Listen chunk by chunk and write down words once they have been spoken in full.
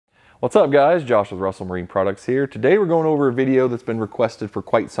What's up guys, Josh with Russell Marine Products here. Today we're going over a video that's been requested for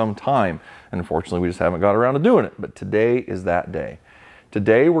quite some time, and unfortunately we just haven't got around to doing it, but today is that day.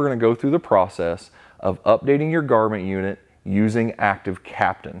 Today we're going to go through the process of updating your Garmin unit using Active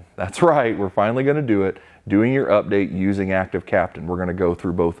Captain. That's right, we're finally going to do it, doing your update using Active Captain. We're going to go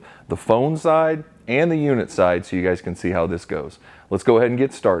through both the phone side and the unit side so you guys can see how this goes. Let's go ahead and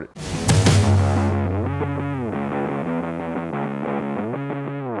get started.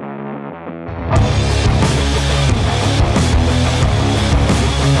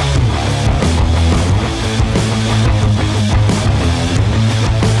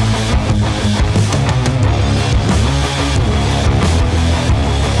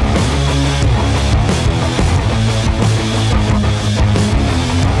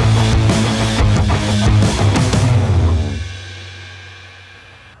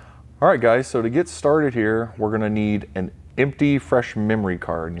 Alright guys, so to get started here, we're going to need an empty, fresh memory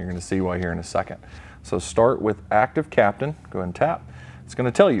card, and you're going to see why here in a second. So start with Active Captain, go ahead and tap. It's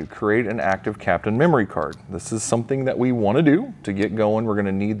going to tell you, create an Active Captain memory card. This is something that we want to do to get going. We're going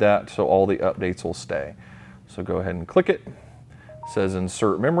to need that so all the updates will stay. So go ahead and click it. It says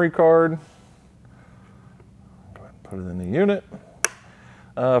insert memory card. Go ahead and put it in the unit.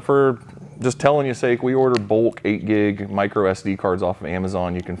 For just telling you sake, we order bulk 8 gig micro SD cards off of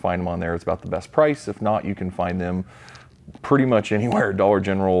Amazon. You can find them on there. It's about the best price. If not, you can find them pretty much anywhere, Dollar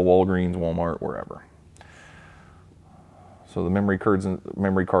General, Walgreens, Walmart, wherever. So the memory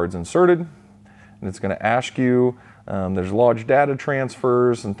card's inserted, and it's going to ask you, there's large data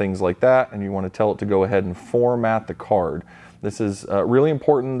transfers and things like that, and you want to tell it to go ahead and format the card. This is really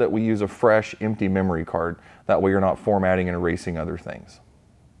important that we use a fresh, empty memory card. That way you're not formatting and erasing other things.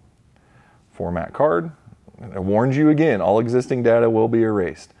 Format card. I warned you again, all existing data will be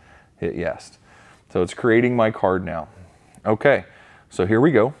erased. Hit yes. So it's creating my card now. Okay, so here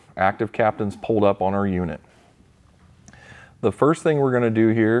we go. Active Captain's pulled up on our unit. The first thing we're going to do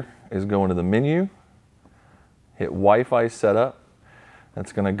here is go into the menu, hit Wi-Fi setup.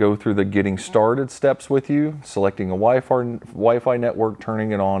 That's going to go through the getting started steps with you, selecting a Wi-Fi network,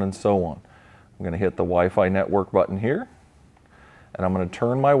 turning it on, and so on. I'm going to hit the Wi-Fi network button here, and I'm going to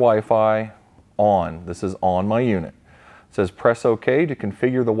turn my Wi-Fi on. This is on my unit. It says press OK to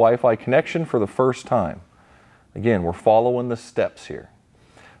configure the Wi-Fi connection for the first time. Again, we're following the steps here.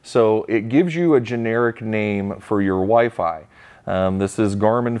 So it gives you a generic name for your Wi-Fi. This is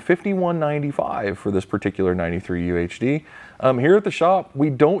Garmin 5195 for this particular 93 UHD. Here at the shop, we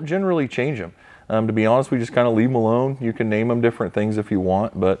don't generally change them. To be honest, we just kind of leave them alone. You can name them different things if you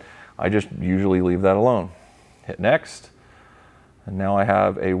want, but I just usually leave that alone. Hit next. And now I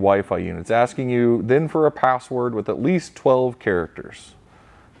have a Wi-Fi unit. It's asking you then for a password with at least 12 characters.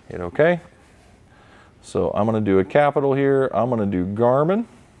 Hit OK. So I'm going to do a capital here. I'm going to do Garmin.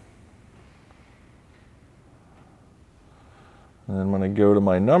 And I'm going to go to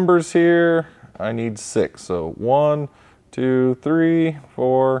my numbers here. I need 6. So 1, 2, 3,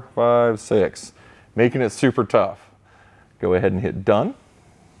 4, 5, 6. Making it super tough. Go ahead and hit done.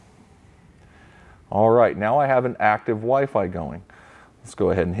 All right, now I have an active Wi-Fi going. Let's go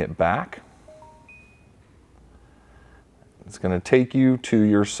ahead and hit back. It's going to take you to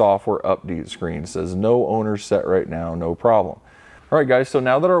your software update screen. It says no owner set right now, no problem. All right guys, so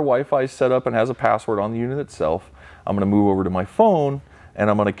now that our Wi-Fi is set up and has a password on the unit itself, I'm going to move over to my phone and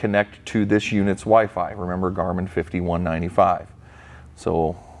I'm going to connect to this unit's Wi-Fi. Remember Garmin 5195.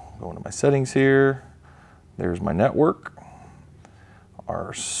 So go into my settings here. There's my network.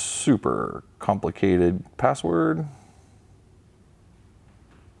 Our super complicated password.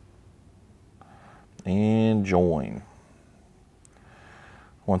 And join.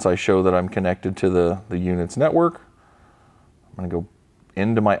 Once I show that I'm connected to the unit's network, I'm going to go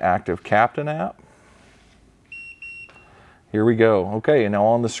into my Active Captain app. Here we go. Okay, and now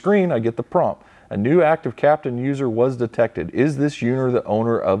on the screen I get the prompt. A new Active Captain user was detected. Is this user the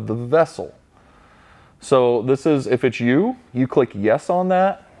owner of the vessel? So this is, if it's you, you click yes on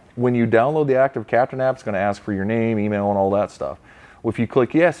that. When you download the Active Captain app, it's going to ask for your name, email, and all that stuff. If you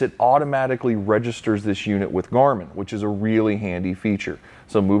click yes, it automatically registers this unit with Garmin, which is a really handy feature.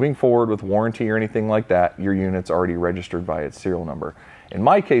 So moving forward with warranty or anything like that, your unit's already registered by its serial number. In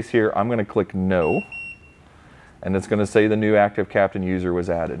my case here, I'm going to click no, and it's going to say the new Active Captain user was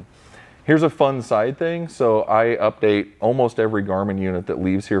added. Here's a fun side thing. So I update almost every Garmin unit that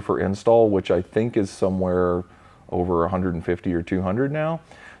leaves here for install, which I think is somewhere over 150 or 200 now.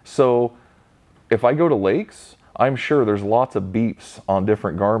 So if I go to lakes, I'm sure there's lots of beeps on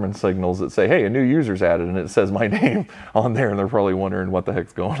different Garmin signals that say, hey, a new user's added, and it says my name on there, and they're probably wondering what the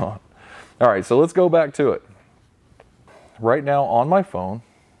heck's going on. All right, so let's go back to it. Right now on my phone,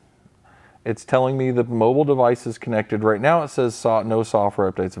 it's telling me the mobile device is connected. Right now it says no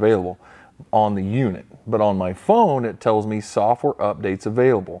software updates available on the unit, but on my phone it tells me software updates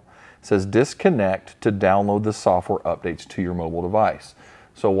available. It says disconnect to download the software updates to your mobile device.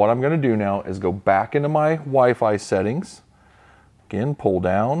 So what I'm going to do now is go back into my Wi-Fi settings. Again, pull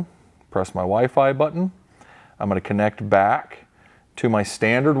down, press my Wi-Fi button. I'm going to connect back to my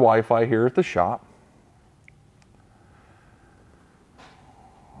standard Wi-Fi here at the shop.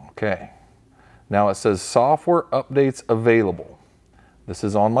 Okay, now it says software updates available. This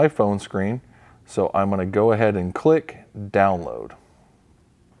is on my phone screen, so I'm going to go ahead and click download.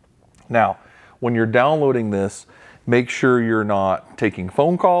 Now, when you're downloading this, make sure you're not taking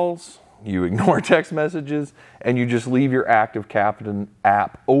phone calls, you ignore text messages, and you just leave your Active Captain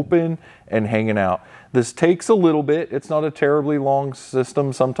app open and hanging out. This takes a little bit. It's not a terribly long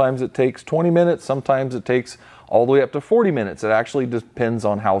system. Sometimes it takes 20 minutes. Sometimes it takes all the way up to 40 minutes. It actually depends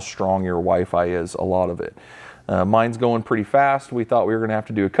on how strong your Wi-Fi is, a lot of it. Mine's going pretty fast. We thought we were going to have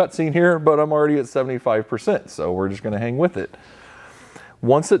to do a cutscene here, but I'm already at 75%, so we're just going to hang with it.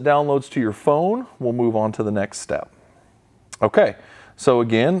 Once it downloads to your phone, we'll move on to the next step. Okay, so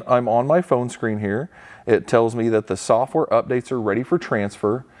again, I'm on my phone screen here. It tells me that the software updates are ready for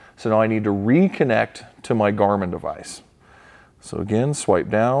transfer, so now I need to reconnect to my Garmin device. So again, swipe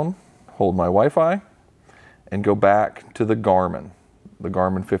down, hold my Wi-Fi, and go back to the Garmin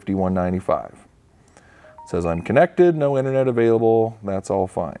 5195. It says I'm connected, no internet available, that's all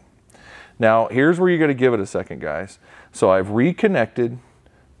fine. Now, here's where you're going to give it a second, guys. So I've reconnected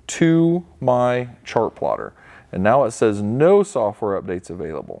to my chart plotter, and now it says no software updates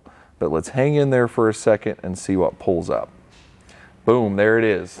available. But let's hang in there for a second and see what pulls up. Boom, there it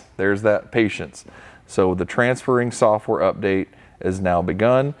is. There's that patience. So the transferring software update is now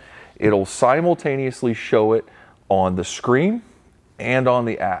begun. It'll simultaneously show it on the screen and on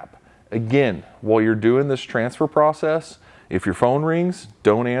the app. Again, while you're doing this transfer process, if your phone rings,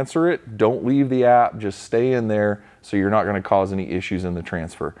 don't answer it. Don't leave the app. Just stay in there so you're not going to cause any issues in the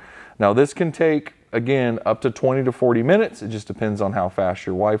transfer. Now, this can take, again, up to 20 to 40 minutes. It just depends on how fast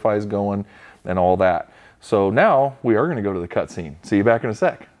your Wi-Fi is going and all that. So now we are going to go to the cutscene. See you back in a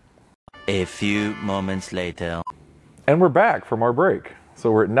sec. A few moments later. And we're back from our break. So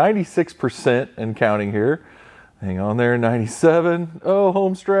we're at 96% and counting here. Hang on there, 97. Oh,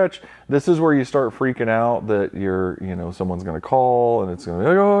 home stretch. This is where you start freaking out that someone's going to call and it's going to be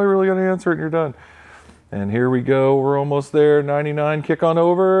like, oh, I really got to answer it and you're done. And here we go. We're almost there. 99, kick on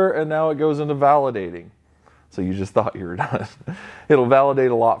over. And now it goes into validating. So you just thought you were done. It'll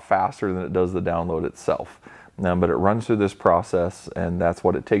validate a lot faster than it does the download itself. But it runs through this process, and that's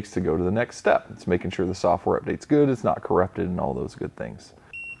what it takes to go to the next step. It's making sure the software update's good, it's not corrupted, and all those good things.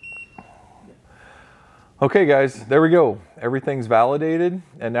 Okay, guys, there we go. Everything's validated,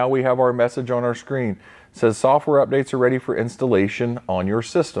 and now we have our message on our screen. It says software updates are ready for installation on your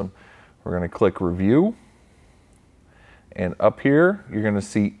system. We're going to click review, and up here, you're going to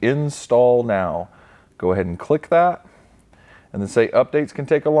see install now. Go ahead and click that. And then say updates can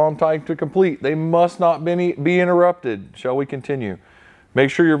take a long time to complete. They must not be interrupted. Shall we continue? Make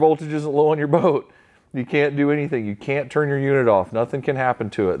sure your voltage isn't low on your boat. You can't do anything. You can't turn your unit off. Nothing can happen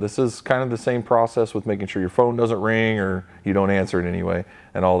to it. This is kind of the same process with making sure your phone doesn't ring or you don't answer it anyway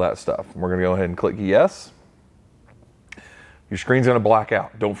and all that stuff. We're going to go ahead and click yes. Your screen's going to black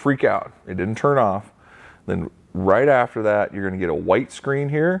out. Don't freak out. It didn't turn off. Then right after that, you're going to get a white screen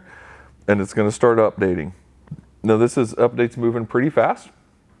here and it's going to start updating. Now this is updates moving pretty fast.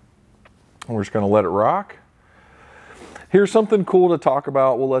 We're just going to let it rock. Here's something cool to talk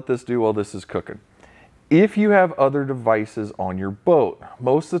about. We'll let this do while this is cooking. If you have other devices on your boat,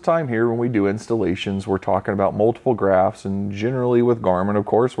 most of the time here when we do installations, we're talking about multiple graphs, and generally with Garmin, of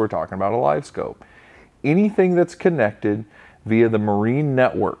course, we're talking about a live scope. Anything that's connected via the marine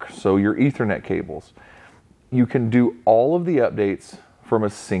network, so your Ethernet cables, you can do all of the updates from a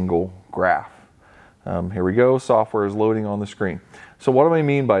single graph. Here we go, software is loading on the screen. So what do I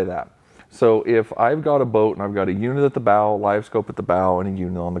mean by that? So if I've got a boat and I've got a unit at the bow, live scope at the bow, and a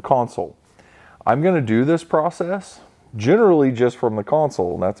unit on the console, I'm going to do this process generally just from the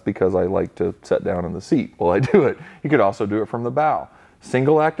console, and that's because I like to sit down in the seat while I do it. You could also do it from the bow.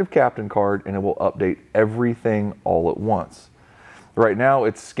 Single active captain card, and it will update everything all at once. Right now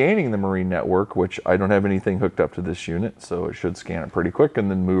it's scanning the marine network, which I don't have anything hooked up to this unit, so it should scan it pretty quick and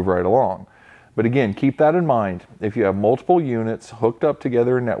then move right along. But again, keep that in mind. If you have multiple units hooked up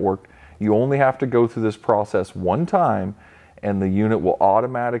together and networked, you only have to go through this process one time, and the unit will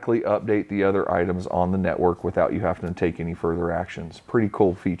automatically update the other items on the network without you having to take any further actions. Pretty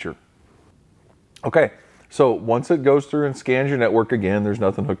cool feature. Okay, So once it goes through and scans your network again, there's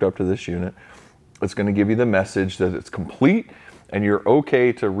nothing hooked up to this unit. It's going to give you the message that it's complete and you're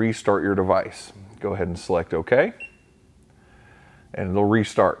okay to restart your device. Go ahead and select OK, and it'll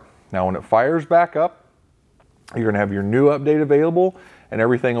restart. Now when it fires back up, you're going to have your new update available and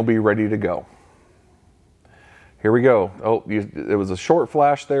everything will be ready to go. Here we go. Oh, it was a short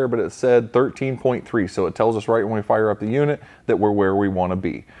flash there, but it said 13.3. So it tells us right when we fire up the unit that we're where we want to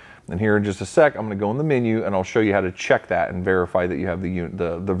be. And here in just a sec, I'm going to go in the menu and I'll show you how to check that and verify that you have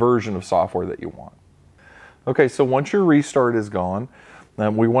the version of software that you want. Okay, so once your restart is gone,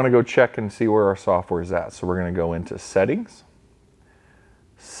 we want to go check and see where our software is at. So we're going to go into Settings,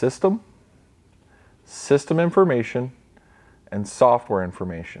 System, System Information, and Software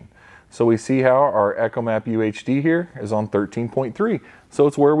Information. So we see how our EchoMap UHD here is on 13.3. So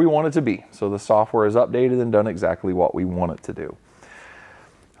it's where we want it to be. So the software is updated and done exactly what we want it to do.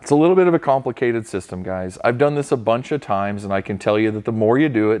 It's a little bit of a complicated system, guys. I've done this a bunch of times and I can tell you that the more you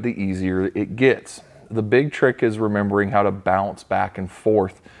do it, the easier it gets. The big trick is remembering how to bounce back and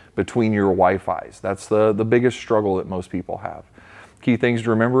forth between your Wi-Fis. That's the biggest struggle that most people have. Key things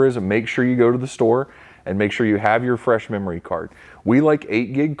to remember is make sure you go to the store and make sure you have your fresh memory card. We like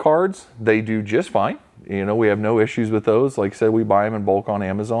 8 gig cards. They do just fine. You know, we have no issues with those. Like I said, we buy them in bulk on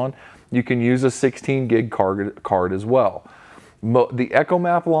Amazon. You can use a 16 gig card as well. The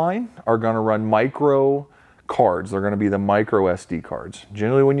EchoMap line are going to run micro cards. They're going to be the micro SD cards.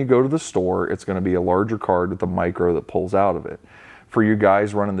 Generally, when you go to the store, it's going to be a larger card with a micro that pulls out of it. For you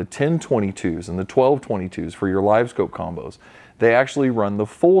guys running the 1022s and the 1222s for your LiveScope combos, they actually run the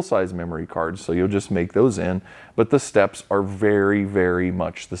full-size memory cards, so you'll just make those in, but the steps are very, very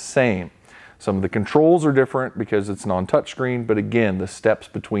much the same. Some of the controls are different because it's non-touchscreen, but again, the steps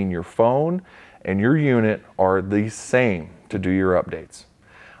between your phone and your unit are the same to do your updates.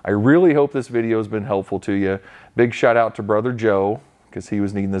 I really hope this video has been helpful to you. Big shout out to Brother Joe, because he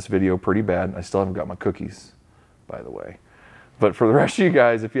was needing this video pretty bad. I still haven't got my cookies, by the way. But for the rest of you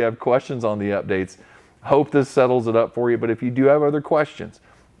guys, if you have questions on the updates, hope this settles it up for you. But if you do have other questions,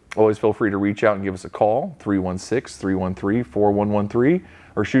 always feel free to reach out and give us a call, 316-313-4113,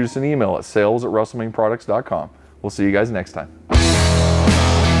 or shoot us an email at sales@russellmainproducts.com. We'll see you guys next time.